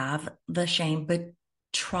you have the shame, but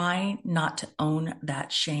try not to own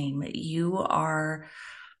that shame. You are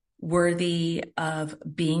worthy of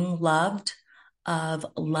being loved, of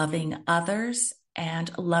loving others,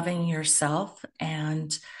 and loving yourself,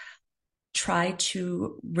 and try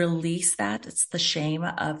to release that. It's the shame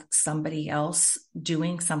of somebody else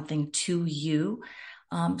doing something to you.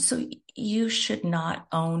 So you should not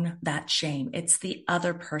own that shame. It's the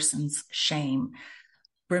other person's shame.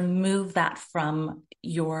 Remove that from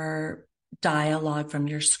your dialogue, from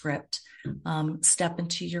your script. Step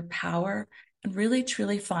into your power and really,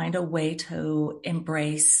 truly find a way to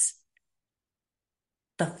embrace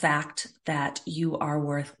the fact that you are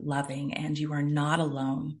worth loving and you are not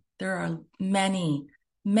alone. There are many,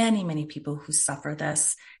 many, many people who suffer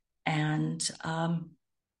this, and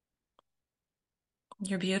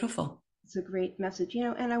you're beautiful. It's a great message,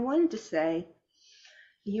 and I wanted to say,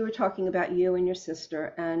 you were talking about you and your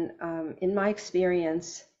sister, and in my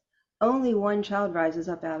experience, only one child rises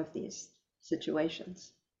up out of these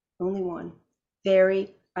situations. Only one.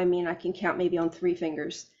 I mean, I can count maybe on 3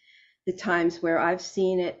 fingers the times where I've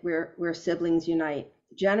seen it where siblings unite.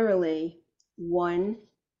 Generally, one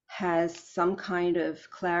has some kind of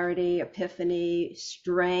clarity, epiphany,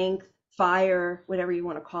 strength, fire, whatever you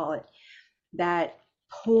want to call it, that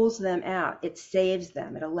pulls them out. It saves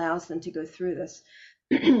them. It allows them to go through this.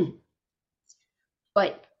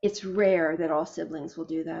 But it's rare that all siblings will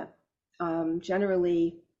do that.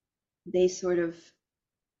 Generally, they sort of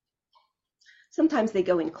sometimes they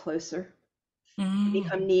go in closer. You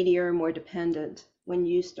become Mm, needier and more dependent when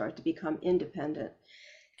you start to become independent.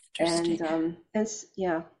 And interesting.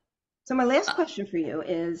 yeah. So my last Uh, question for you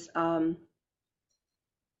is,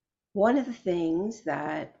 one of the things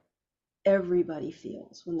that everybody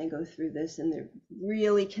feels when they go through this and they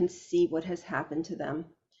really can see what has happened to them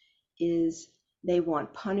is they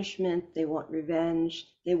want punishment, they want revenge,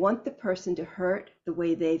 they want the person to hurt the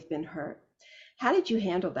way they've been hurt. How did you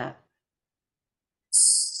handle that?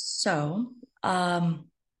 So, um,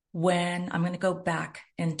 when I'm going to go back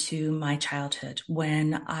into my childhood,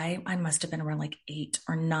 when I must have been around like 8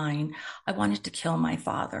 or 9, I wanted to kill my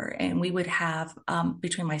father, and we would have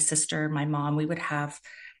between my sister and my mom, we would have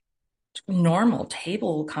normal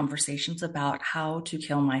table conversations about how to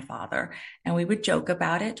kill my father. And we would joke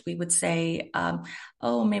about it. We would say,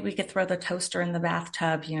 oh, maybe we could throw the toaster in the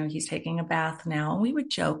bathtub. You know, he's taking a bath now. And we would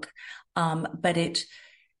joke. But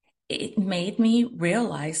it made me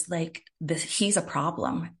realize like this, he's a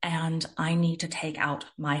problem and I need to take out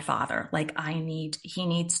my father. Like he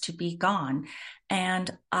needs to be gone.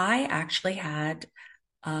 And I actually had,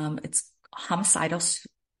 it's homicidal.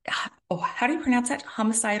 Oh, how do you pronounce that?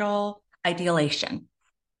 Homicidal ideation.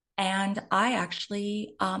 And I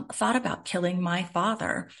actually thought about killing my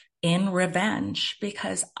father in revenge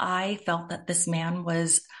because I felt that this man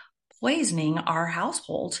was poisoning our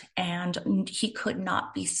household and he could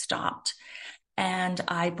not be stopped. And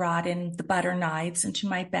I brought in the butter knives into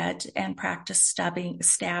my bed and practiced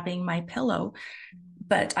stabbing my pillow.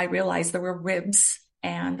 But I realized there were ribs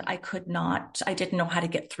and I didn't know how to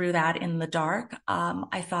get through that in the dark.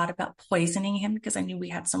 I thought about poisoning him because I knew we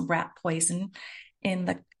had some rat poison in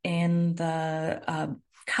the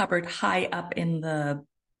cupboard high up in the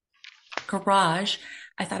garage.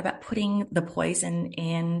 I thought about putting the poison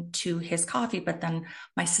into his coffee, but then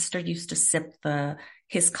my sister used to sip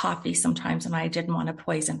his coffee sometimes, and I didn't want to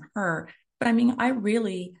poison her. But I mean, I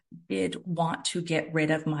really did want to get rid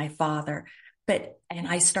of my father. And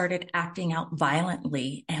I started acting out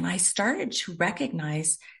violently, and I started to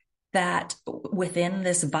recognize that within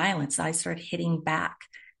this violence, I started hitting back.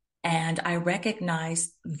 And I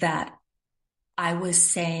recognized that I was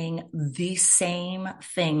saying the same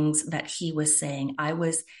things that he was saying. I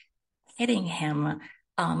was hitting him,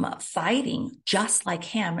 fighting just like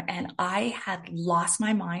him. And I had lost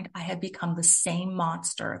my mind. I had become the same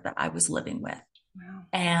monster that I was living with. Wow.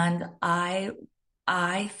 And I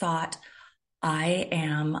thought, I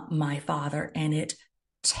am my father, and it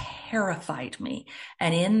terrified me.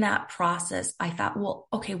 And in that process, I thought, well,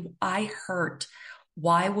 okay, I hurt.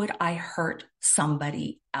 Why would I hurt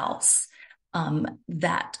somebody else?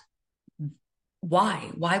 That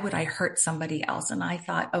why would I hurt somebody else? And I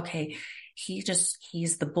thought, okay,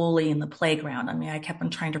 he's the bully in the playground. I mean, I kept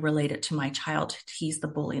on trying to relate it to my childhood. He's the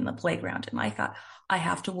bully in the playground. And I thought, I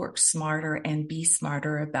have to work smarter and be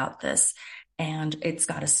smarter about this. And it's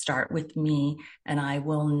got to start with me. And I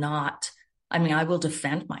will not, I mean, I will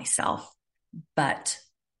defend myself, but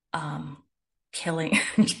um, killing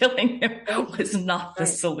him Right. was not the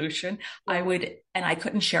Right. solution. Yeah. And I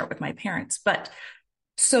couldn't share it with my parents, but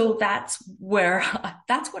so that's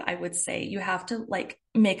what I would say. You have to like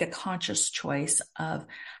make a conscious choice of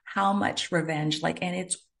how much revenge, like, and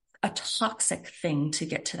it's a toxic thing to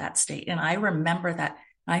get to that state. And I remember that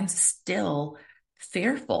I'm still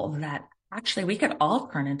fearful that actually we could all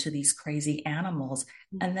turn into these crazy animals.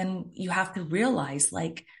 And then you have to realize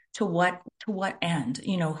like to what end,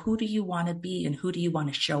 who do you want to be and who do you want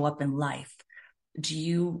to show up in life?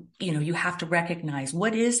 You have to recognize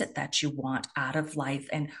what is it that you want out of life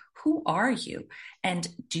and who are you? And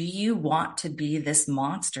do you want to be this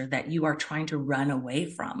monster that you are trying to run away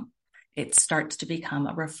from? It starts to become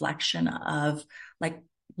a reflection of like,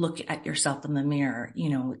 look at yourself in the mirror.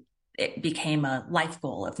 It became a life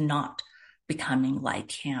goal of not becoming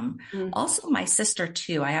like him. Mm. Also, my sister,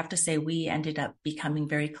 too, I have to say, we ended up becoming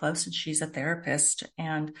very close, and she's a therapist.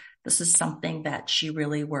 And this is something that she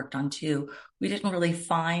really worked on, too. We didn't really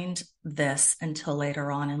find this until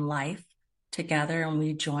later on in life together, and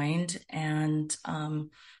we joined. And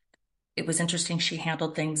it was interesting. She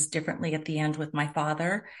handled things differently at the end with my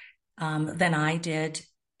father than I did.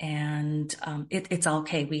 And it's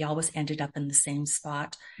okay. We always ended up in the same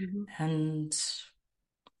spot. Mm-hmm. And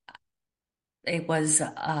it was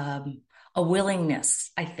a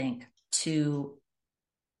willingness, I think, to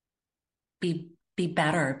be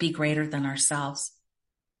better, be greater than ourselves.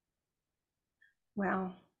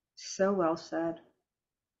 Wow. So well said.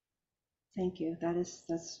 Thank you. That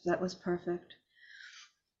was perfect.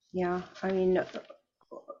 Yeah. I mean,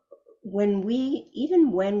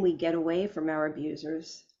 even when we get away from our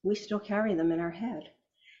abusers, we still carry them in our head.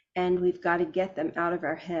 and we've got to get them out of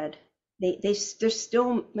our head. They're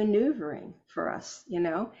still maneuvering for us,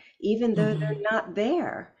 even though they're not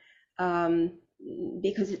there, um,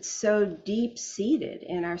 because it's so deep seated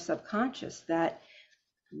in our subconscious that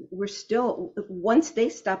we're still, once they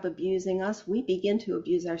stop abusing us, we begin to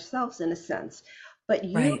abuse ourselves in a sense. But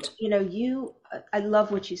Right. I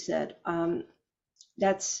love what you said.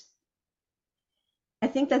 That's, I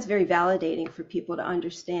think that's very validating for people to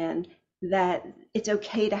understand that it's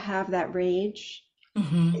okay to have that rage.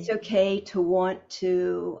 It's Hmm. okay to want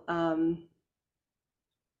to,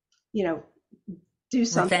 you know, do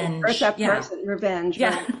something, hurt Revenge. that Yeah. person, revenge,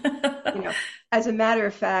 Yeah. right? You know, as a matter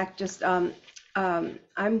of fact, just I'm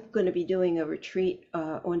going to be doing a retreat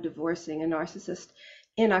on divorcing a narcissist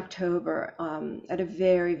in October at a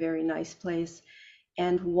very, very nice place.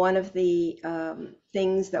 And one of the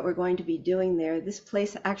things that we're going to be doing there, this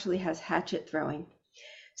place actually has hatchet throwing.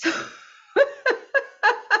 So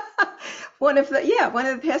one of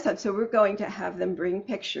the pastimes. So we're going to have them bring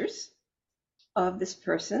pictures of this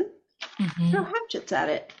person, throw Hmm. hatchets at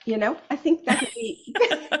it. I think that could be.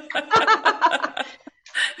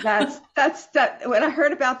 That. When I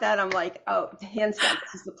heard about that, I'm like, oh, hands down,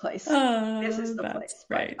 this is the place. This is Oh, the that's place.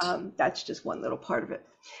 But great. that's just one little part of it.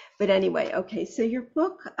 But anyway, okay. So your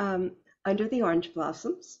book, Under the Orange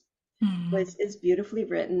Blossoms, Mhm. is beautifully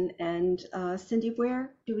written. And Cindy,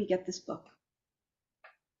 where do we get this book?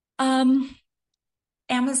 Um,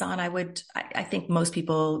 Amazon, I think most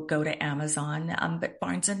people go to Amazon, but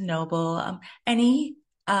Barnes and Noble, any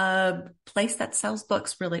place that sells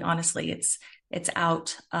books, really, honestly, it's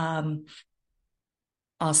out.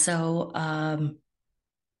 Also,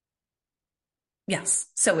 yes,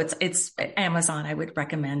 so it's Amazon. I would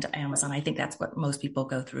recommend Amazon. I think that's what most people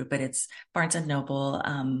go through, but it's Barnes and Noble.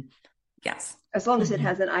 Yes. As long as it Hmm.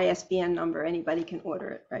 has an ISBN number, anybody can order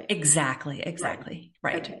it, right? Exactly, Right. exactly.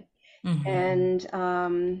 Right. Okay. Hmm. And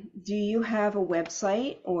do you have a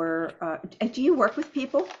website or do you work with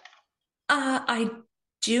people? I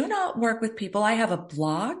do not work with people. I have a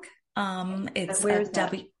blog. And It's where is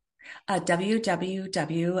that?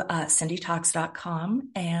 www.cindytalks.com.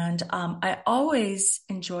 And I always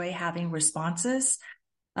enjoy having responses.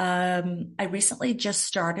 I recently just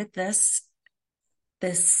started this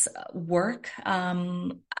work.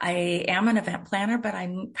 I am an event planner, but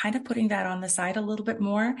I'm kind of putting that on the side a little bit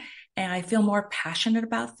more. And I feel more passionate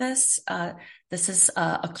about this. This is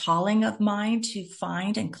a calling of mine to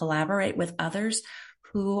find and collaborate with others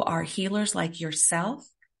who are healers like yourself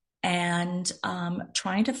and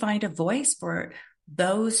trying to find a voice for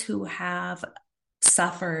those who have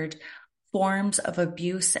suffered forms of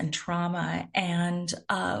abuse and trauma and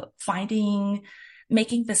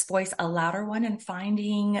making this voice a louder one and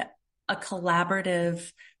finding a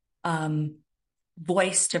collaborative um,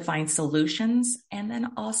 voice to find solutions and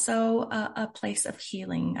then also a place of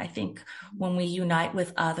healing. I think when we unite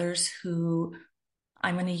with others who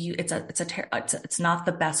I'm going to use it's not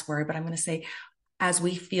the best word, but I'm going to say as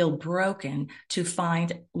we feel broken to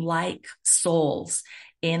find like souls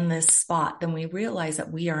in this spot, then we realize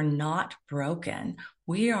that we are not broken.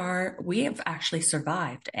 We have actually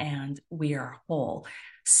survived and we are whole.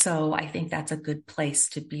 So I think that's a good place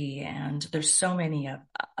to be. And there's so many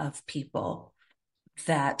of people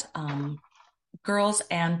that, girls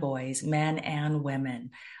and boys, men and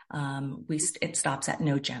women, it stops at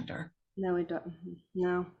no gender. No, it doesn't.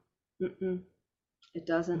 No, mm-mm, it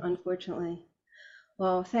doesn't, unfortunately.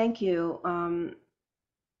 Well, thank you.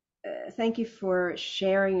 Thank you for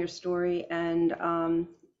sharing your story and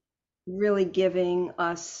really giving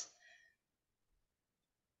us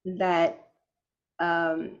that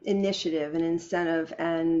initiative and incentive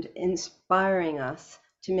and inspiring us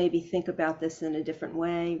to maybe think about this in a different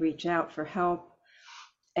way, reach out for help,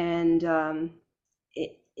 and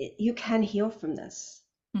you can heal from this.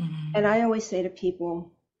 And Mm-hmm. I always say to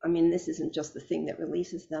people, I mean, this isn't just the thing that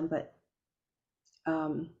releases them, but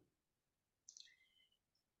um,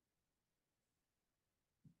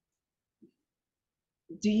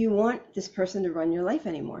 do you want this person to run your life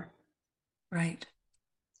anymore? Right,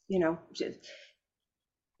 You know,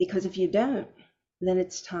 because if you don't, then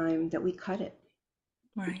it's time that we cut it.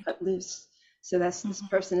 We right. cut loose. So this Mm-hmm.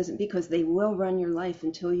 person isn't, because they will run your life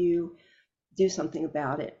until you do something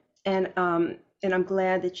about it. And I'm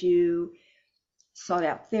glad that you sought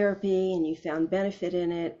out therapy and you found benefit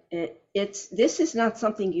in it. This is not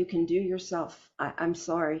something you can do yourself. I'm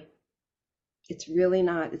sorry. It's really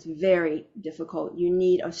not. It's very difficult. You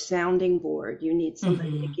need a sounding board. You need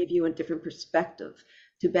somebody to Mm-hmm. give you a different perspective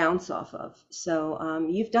to bounce off of. So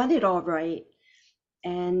you've done it all right,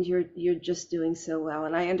 and you're just doing so well.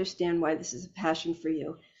 And I understand why this is a passion for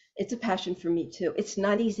you. It's a passion for me too. It's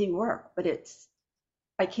not easy work, but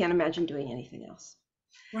I can't imagine doing anything else.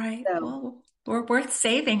 Right. So Well, we're worth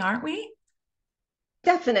saving, aren't we?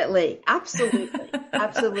 definitely, absolutely,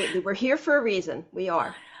 absolutely. We're here for a reason. We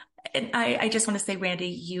are. And I just want to say, Randy,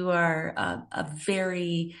 you are a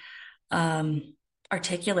very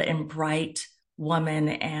articulate and bright woman.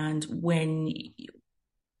 And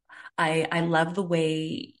I love the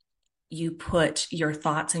way you put your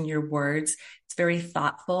thoughts in your words. It's very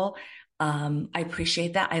thoughtful. I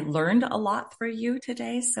appreciate that. I learned a lot for you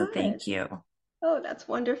today, so Good. thank you. Oh, that's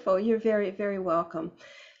wonderful. You're very, very welcome.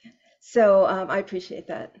 So I appreciate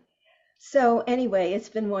that. So anyway, it's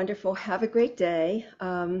been wonderful. Have a great day,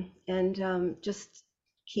 and just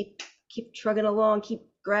keep trugging along. Keep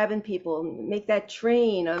grabbing people. Make that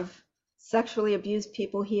train of sexually abused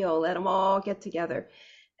people heal. Let them all get together,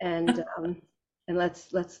 and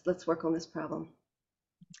let's work on this problem.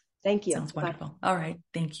 Thank you. Sounds Bye. wonderful. All right.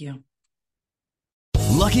 Thank you.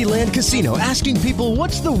 Lucky Land Casino, asking people,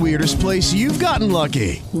 what's the weirdest place you've gotten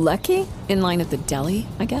lucky? Lucky? In line at the deli,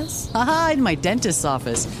 I guess? Aha, in my dentist's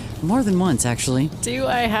office. More than once, actually. Do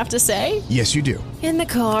I have to say? Yes, you do. In the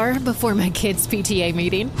car before my kids' PTA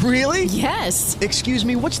meeting. Really? Yes. Excuse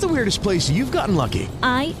me, what's the weirdest place you've gotten lucky?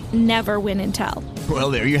 I never win and tell.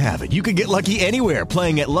 Well, there you have it. You can get lucky anywhere,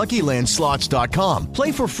 playing at LuckyLandSlots.com.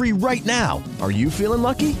 Play for free right now. Are you feeling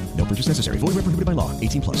lucky? No purchase necessary. Void where prohibited by law.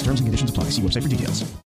 18+. Terms and conditions apply. See website for details.